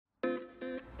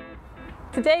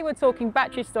Today we're talking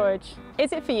battery storage.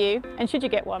 Is it for you, and should you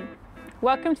get one?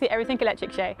 Welcome to the Everything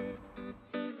Electric Show.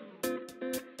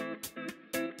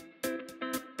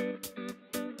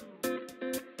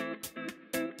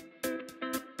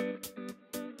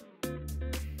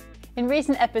 In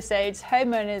recent episodes,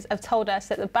 homeowners have told us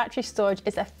that the battery storage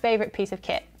is their favourite piece of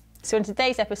kit. So in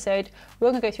today's episode,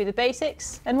 we're going to go through the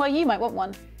basics and why you might want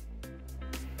one.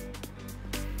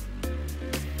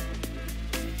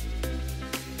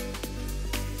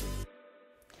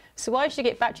 So why should you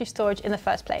get battery storage in the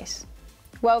first place?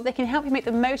 Well, they can help you make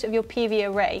the most of your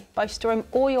PV array by storing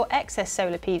all your excess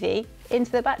solar PV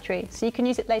into the battery so you can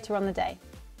use it later on the day.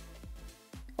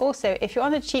 Also, if you're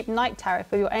on a cheap night tariff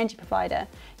with your energy provider,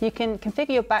 you can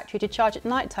configure your battery to charge at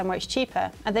night time where it's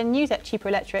cheaper and then use that cheaper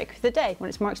electric for the day when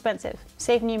it's more expensive,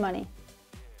 saving you money.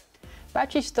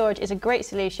 Battery storage is a great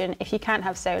solution if you can't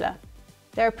have solar.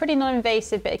 They're a pretty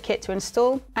non-invasive bit of kit to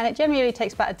install and it generally only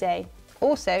takes about a day.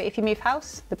 Also, if you move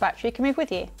house, the battery can move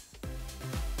with you.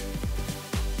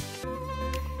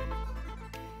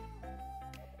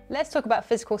 Let's talk about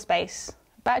physical space.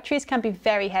 Batteries can be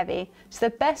very heavy, so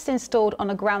they're best installed on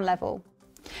a ground level.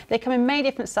 They come in many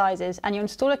different sizes and your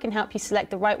installer can help you select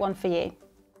the right one for you.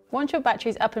 Once your battery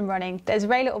is up and running, there's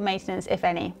very little maintenance, if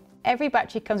any. Every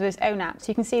battery comes with its own app, so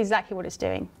you can see exactly what it's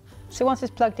doing. So once it's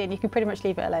plugged in, you can pretty much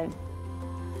leave it alone.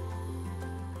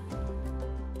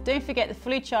 Don't forget the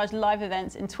fully charged live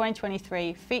events in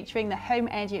 2023 featuring the Home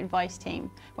Energy Advice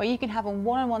team, where you can have a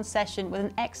one-on-one session with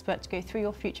an expert to go through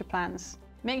your future plans.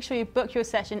 Make sure you book your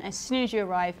session as soon as you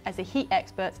arrive, as the heat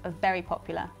experts are very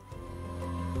popular.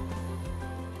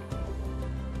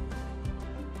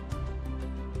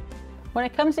 When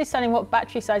it comes to deciding what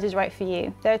battery size is right for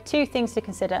you, there are two things to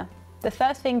consider. The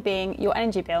first thing being your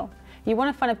energy bill. You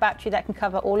want to find a battery that can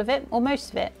cover all of it or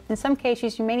most of it. In some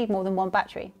cases, you may need more than one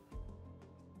battery.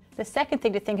 The second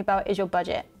thing to think about is your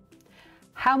budget.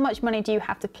 How much money do you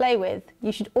have to play with?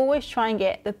 You should always try and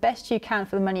get the best you can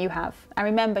for the money you have. And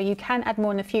remember, you can add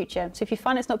more in the future. So if you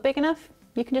find it's not big enough,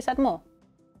 you can just add more.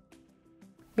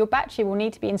 Your battery will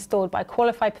need to be installed by a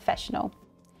qualified professional.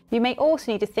 You may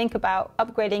also need to think about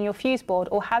upgrading your fuse board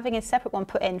or having a separate one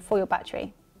put in for your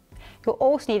battery. You'll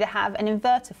also need to have an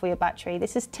inverter for your battery.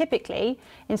 This is typically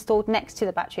installed next to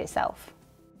the battery itself.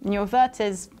 And your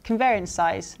inverters can vary in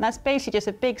size. And that's basically just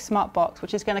a big smart box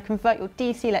which is going to convert your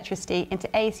DC electricity into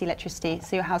AC electricity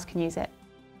so your house can use it.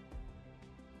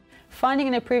 Finding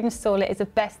an approved installer is the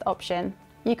best option.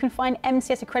 You can find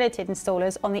MCS accredited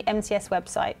installers on the MCS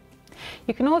website.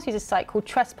 You can also use a site called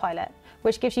Trustpilot,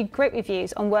 which gives you great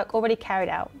reviews on work already carried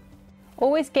out.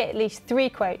 Always get at least 3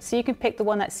 quotes so you can pick the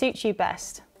one that suits you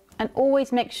best. And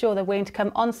always make sure they're willing to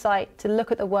come on site to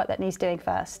look at the work that needs doing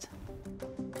first.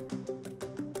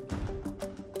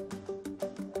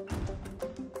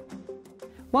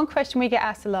 One question we get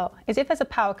asked a lot is, if there's a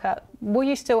power cut, will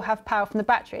you still have power from the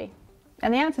battery?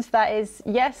 And the answer to that is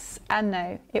yes and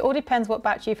no. It all depends what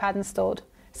battery you've had installed.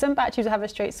 Some batteries will have a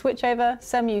straight switchover,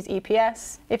 some use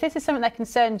EPS. If this is something that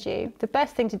concerns you, the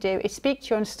best thing to do is speak to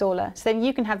your installer so then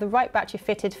you can have the right battery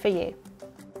fitted for you.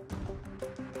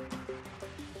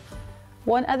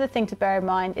 One other thing to bear in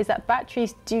mind is that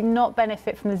batteries do not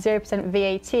benefit from the 0%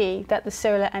 VAT that the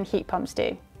solar and heat pumps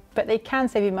do, but they can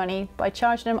save you money by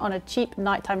charging them on a cheap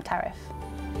nighttime tariff.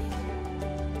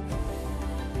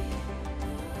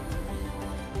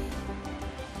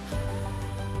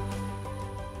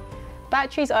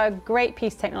 Batteries are a great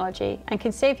piece of technology and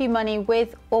can save you money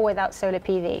with or without solar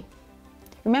PV.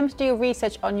 Remember to do your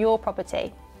research on your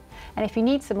property, and if you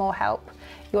need some more help,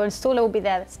 your installer will be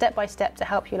there step by step to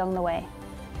help you along the way.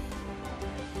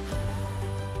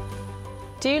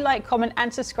 Do like, comment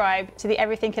and subscribe to the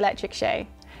Everything Electric Show.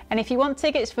 And if you want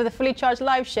tickets for the fully charged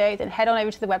live show, then head on over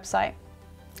to the website.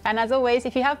 And as always,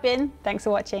 if you have been, thanks for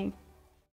watching.